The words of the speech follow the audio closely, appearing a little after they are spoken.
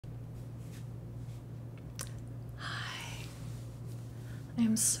I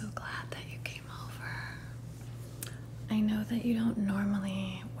am so glad that you came over. I know that you don't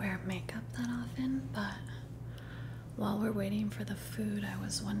normally wear makeup that often, but while we're waiting for the food, I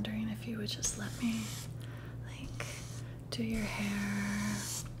was wondering if you would just let me, like, do your hair,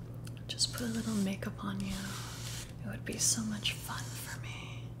 just put a little makeup on you. It would be so much fun for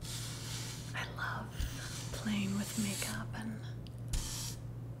me. I love playing with makeup, and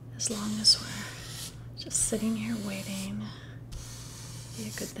as long as we're just sitting here waiting, it'd be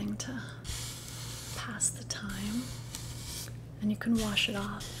a good thing to pass the time, and you can wash it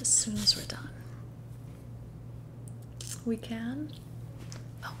off as soon as we're done. We can?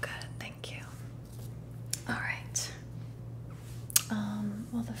 Oh, good, thank you. All right.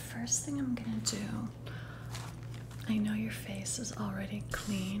 Well, the first thing I'm gonna do, I know your face is already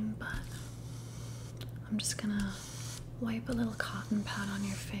clean, but I'm just gonna wipe a little cotton pad on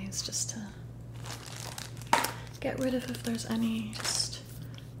your face just to get rid of if there's any just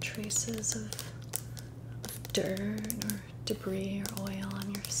traces of dirt or debris or oil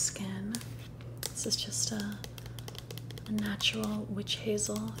on your skin. This is just a natural witch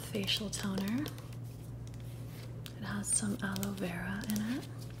hazel facial toner. It has some aloe vera in it.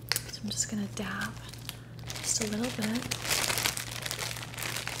 So I'm just gonna dab just a little bit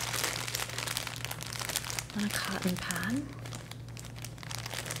on a cotton pad.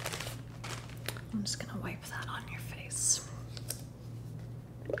 I'm just gonna wipe that on your face.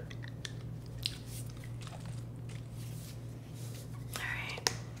 All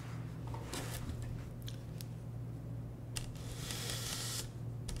right.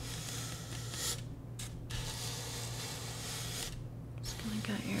 Just gonna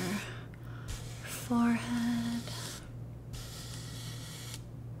get your forehead,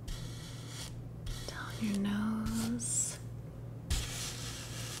 down your nose,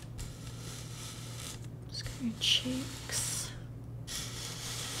 just get your cheeks,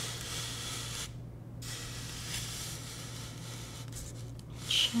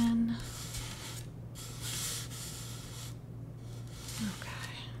 chin.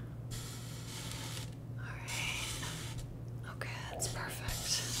 Okay. All right. Okay, that's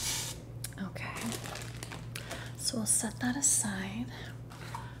perfect. Okay. So we'll set that aside.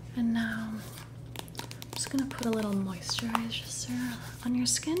 And now I'm just gonna put a little moisturizer on your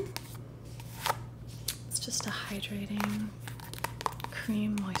skin. It's just a hydrating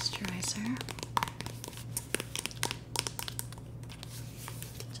cream moisturizer.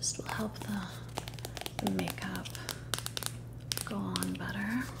 Just will help the makeup go on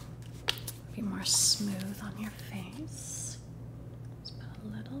better, be more smooth on your face. Just put a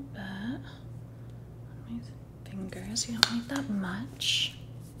little bit on my fingers. You don't need that much.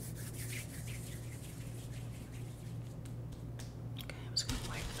 Okay, I'm just gonna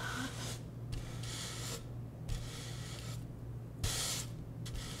wipe that.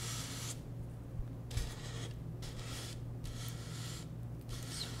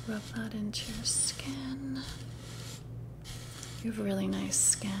 Just rub that into your skin. You have really nice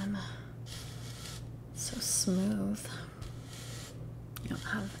skin. So smooth. You don't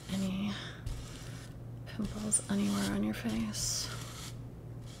have any pimples anywhere on your face.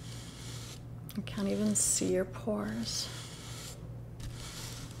 You can't even see your pores.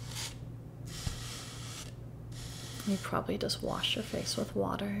 You probably just wash your face with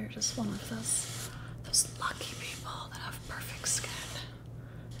water. You're just one of those lucky people that have perfect skin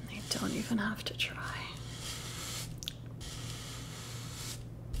and they don't even have to try.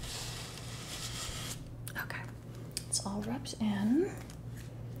 Okay, it's all rubbed in.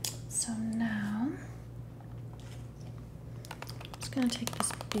 So now I'm just gonna take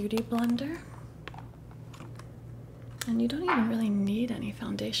this beauty blender, and you don't even really need any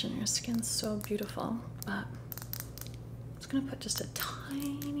foundation. Your skin's so beautiful, but I'm just gonna put just a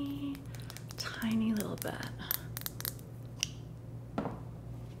tiny, tiny little bit.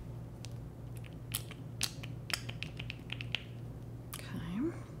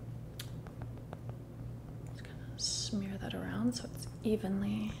 Smear that around so it's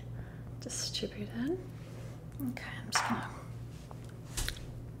evenly distributed. Okay, I'm just gonna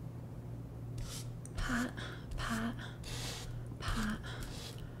pat, pat, pat.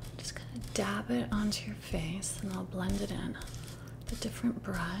 Just gonna dab it onto your face and I'll blend it in with a different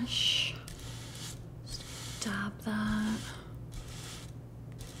brush. Just dab that.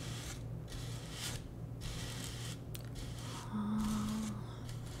 All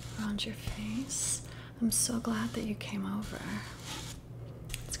around your face. I'm so glad that you came over.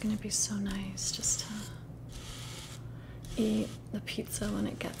 It's gonna be so nice just to eat the pizza when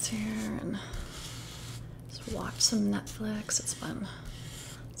it gets here and just watch some Netflix.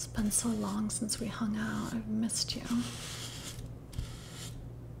 It's been so long since we hung out. I've missed you.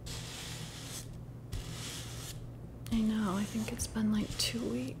 I know, I think it's been like 2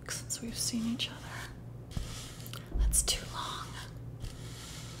 weeks since we've seen each other. That's too long.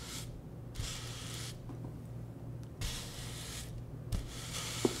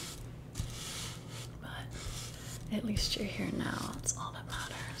 But at least you're here now, that's all that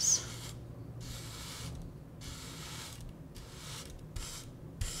matters.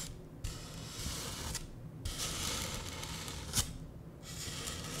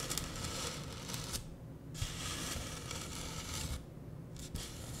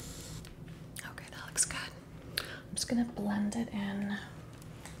 I'm gonna blend it in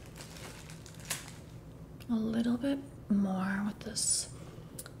a little bit more with this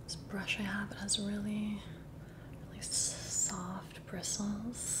brush I have. It has really soft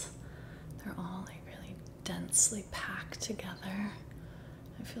bristles. They're all like really densely packed together.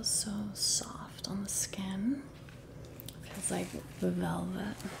 It feels so soft on the skin. It feels like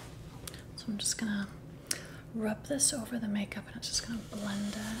velvet. So I'm just gonna rub this over the makeup and it's just gonna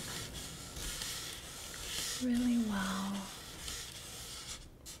blend it really well.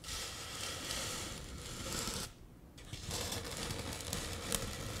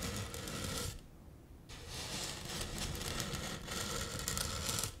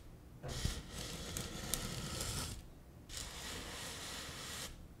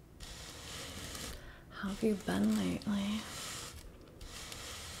 How have you been lately?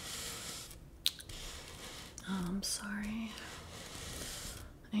 Oh, I'm sorry.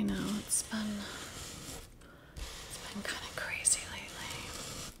 I know it's been kind of crazy lately.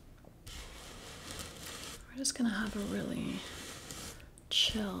 We're just gonna have a really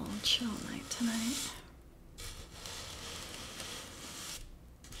chill night tonight.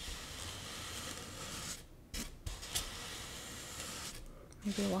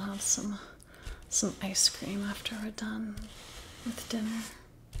 Maybe we'll have some ice cream after we're done with dinner.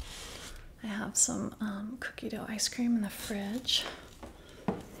 I have some cookie dough ice cream in the fridge.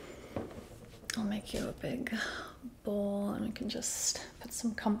 I'll make you a big bowl and we can just put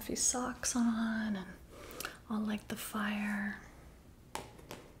some comfy socks on and I'll light the fire.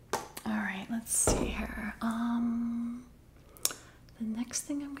 All right, let's see here. The next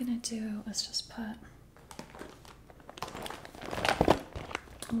thing I'm gonna do is just put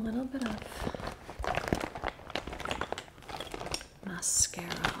a little bit of mascara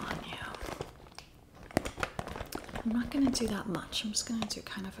on you. I'm not gonna do that much. I'm just gonna do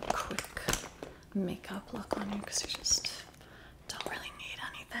kind of a quick makeup look on you because you just don't really need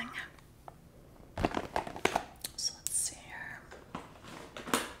anything. So let's see here.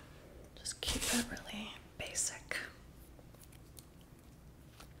 Just keep it really basic.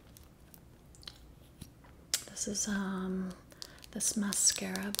 This is this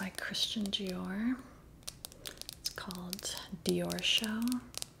mascara by Christian Dior. It's called Dior Show.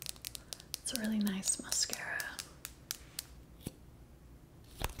 It's a really nice mascara.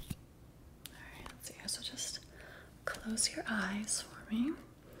 So just close your eyes for me.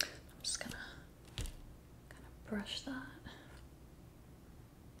 I'm just gonna kind of brush that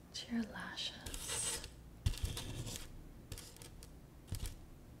to your lashes.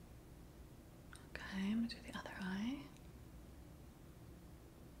 Okay, I'm gonna do the other eye.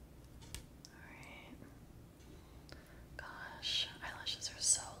 Alright. Gosh, eyelashes are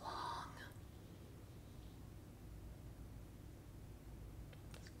so long.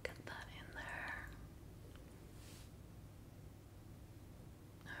 Just get that in there.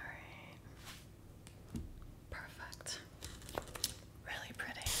 Perfect. Really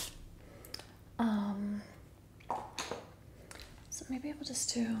pretty. So maybe we'll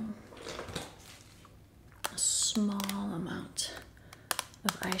just do a small amount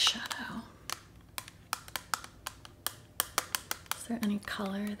of eyeshadow. Is there any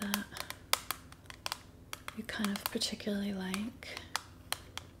color that you kind of particularly like?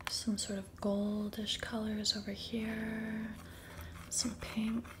 Some sort of goldish colors over here, some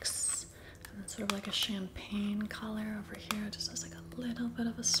pinks, and then sort of like a champagne color over here. It just has like a little bit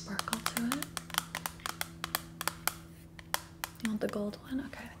of a sparkle to it. You want the gold one?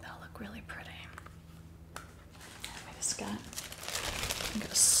 Okay, I think that'll look really pretty. I just got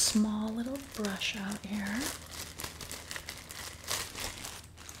a small little brush out here.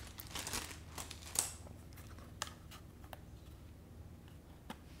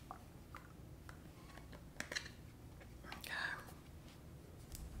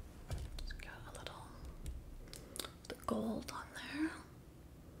 Gold on there.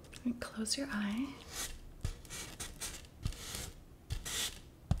 And close your eye.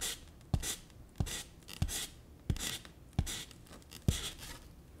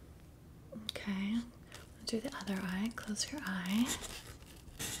 Okay, do the other eye. Close your eye.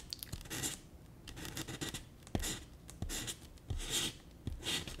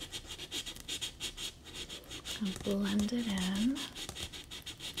 And blend it in.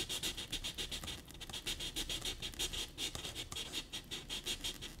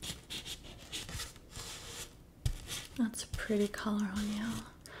 That's a pretty color on you.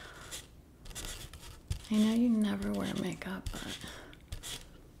 I know you never wear makeup, but it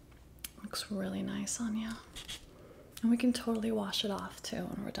looks really nice on you. And we can totally wash it off too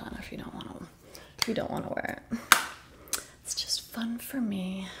when we're done if you don't want to wear it. It's just fun for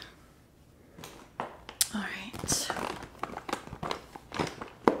me. All right.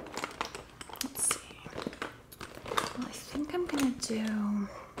 Let's see. Well, I think I'm gonna do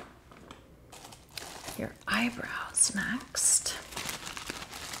your eyebrows next.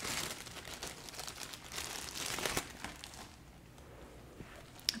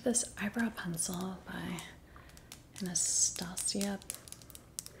 This eyebrow pencil by Anastasia,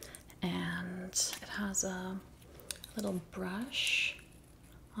 and it has a little brush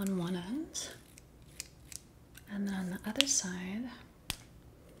on one end, and then on the other side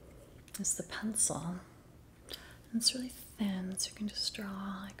is the pencil. And it's really thin, so you can just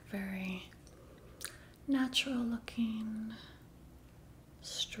draw like very natural looking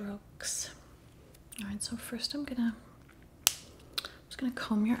strokes. All right, so first I'm just gonna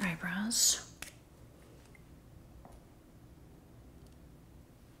comb your eyebrows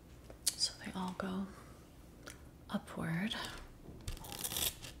so they all go upward.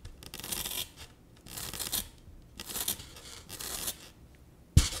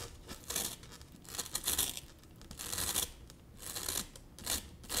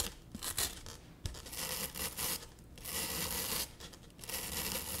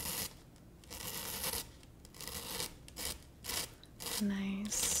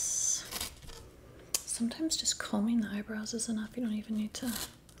 Nice. Sometimes just combing the eyebrows is enough. You don't even need to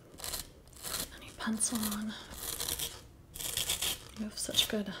put any pencil on. You have such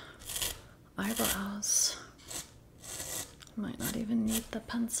good eyebrows. You might not even need the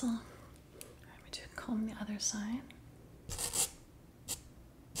pencil. All right, we do comb the other side.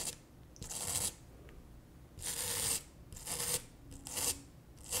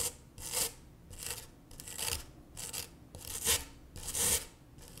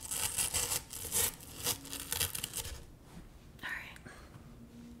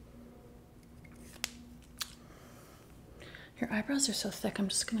 Your eyebrows are so thick, I'm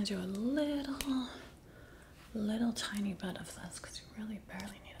just gonna do a little tiny bit of this because you really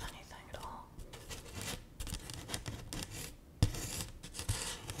barely need anything at all.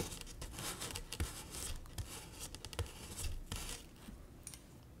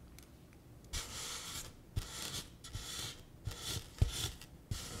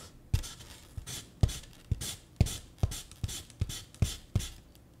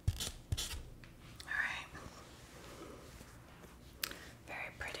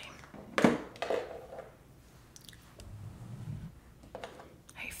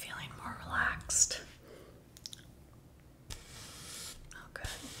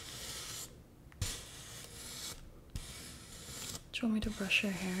 Do you want me to brush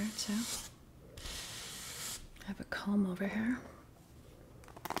your hair too? I have a comb over here.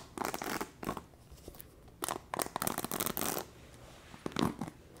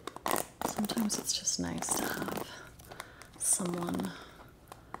 Sometimes it's just nice to have someone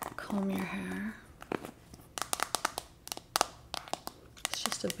comb your hair. It's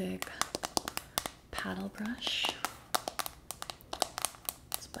just a big paddle brush.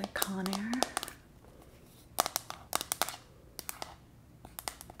 It's by Conair.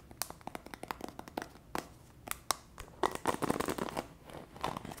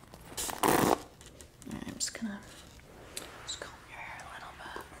 Just comb your hair a little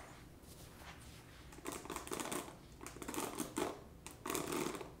bit.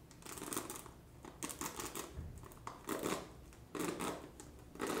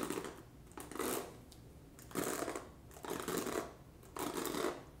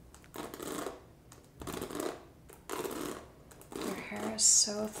 Your hair is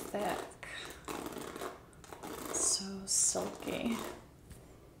so thick, so silky,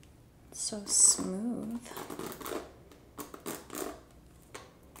 so smooth.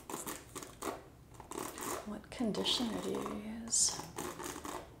 What conditioner do you use?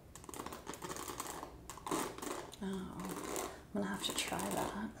 Oh, I'm gonna have to try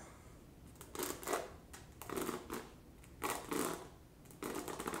that.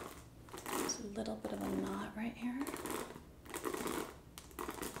 There's a little bit of a knot right here.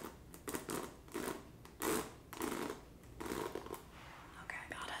 Okay, I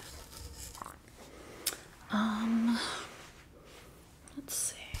got it. Let's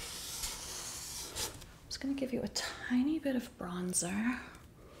see. I'm just gonna give you a tiny bit of bronzer.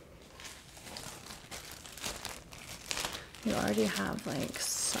 You already have like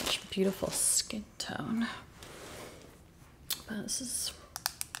such beautiful skin tone. But this is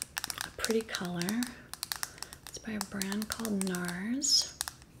a pretty color. It's by a brand called NARS.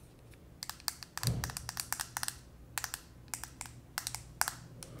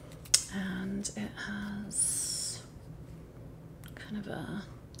 And it has kind of a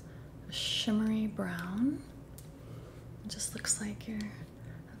shimmery brown. It just looks like you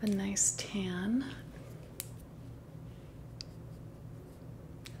have a nice tan.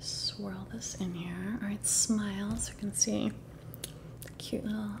 Swirl this in here. All right, smile so you can see the cute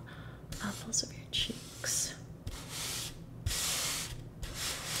little apples of your cheeks.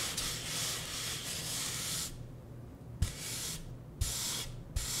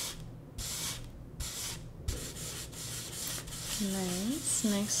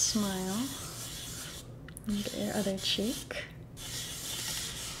 Nice smile. And get your other cheek.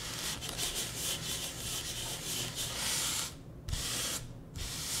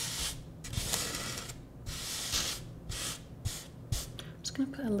 I'm just gonna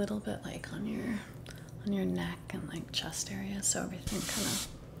put a little bit like on your neck and like chest area so everything kind of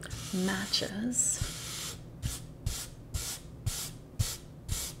matches.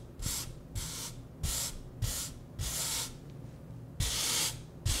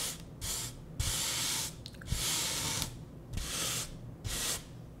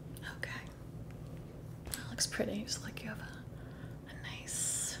 Pretty, just like you have a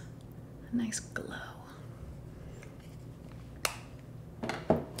nice glow.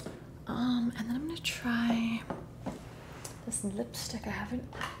 And then I'm gonna try this lipstick.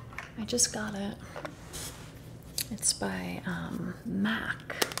 I just got it. It's by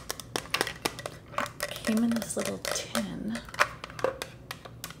MAC. It came in this little tin.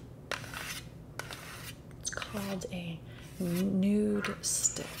 It's called a nude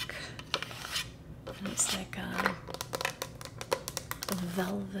stick. And it's like a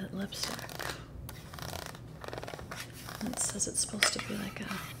velvet lipstick. And it says it's supposed to be like a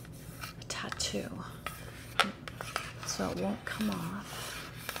tattoo. So it won't come off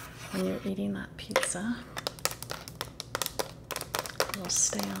when you're eating that pizza. It'll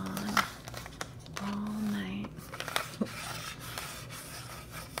stay on all night.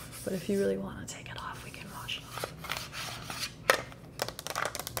 But if you really want to take it off, we can wash it off.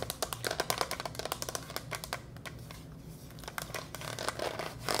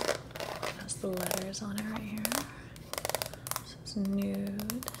 The letters on it right here. This is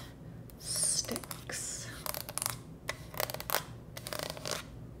nude sticks.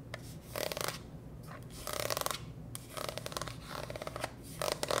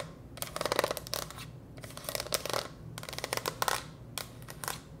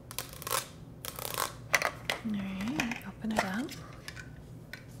 Alright, open it up.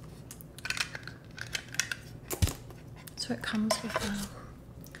 So it comes with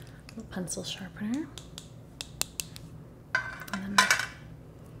a pencil sharpener, and then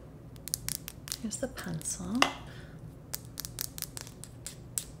here's the pencil,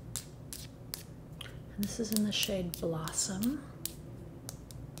 and this is in the shade Blossom.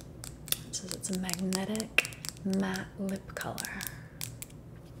 It says it's a magnetic matte lip color.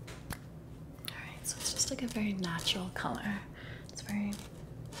 Alright, so it's just like a very natural color. It's very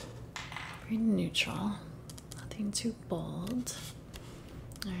neutral, nothing too bold.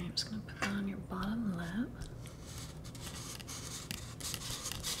 All right, I'm just gonna put that on your bottom lip.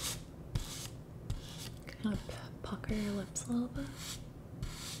 Kind of pucker your lips a little bit.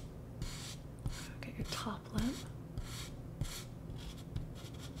 Get your top lip.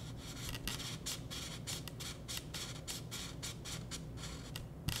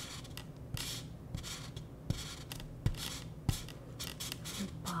 Your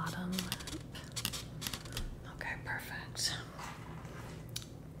bottom lip. Okay, perfect.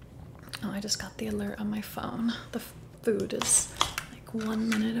 Oh, I just got the alert on my phone. The food is like 1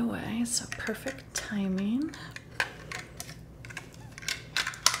 minute away, so perfect timing.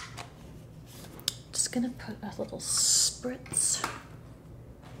 Just gonna put a little spritz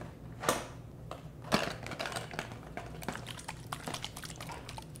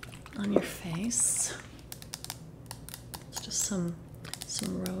on your face. It's just some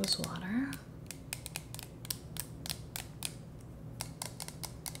rose water.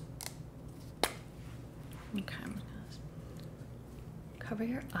 Okay, I'm gonna cover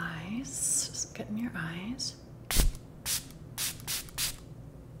your eyes. Just get in your eyes.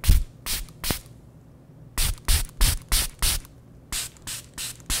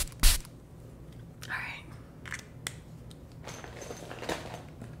 All right.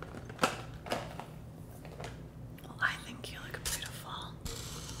 Well, I think you look beautiful,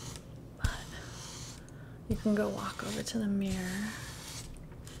 but You can go walk over to the mirror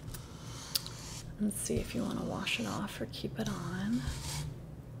and see if you want to wash it off or keep it on.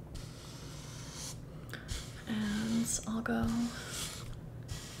 And I'll go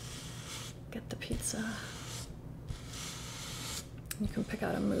get the pizza. You can pick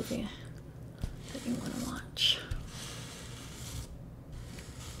out a movie that you want to watch.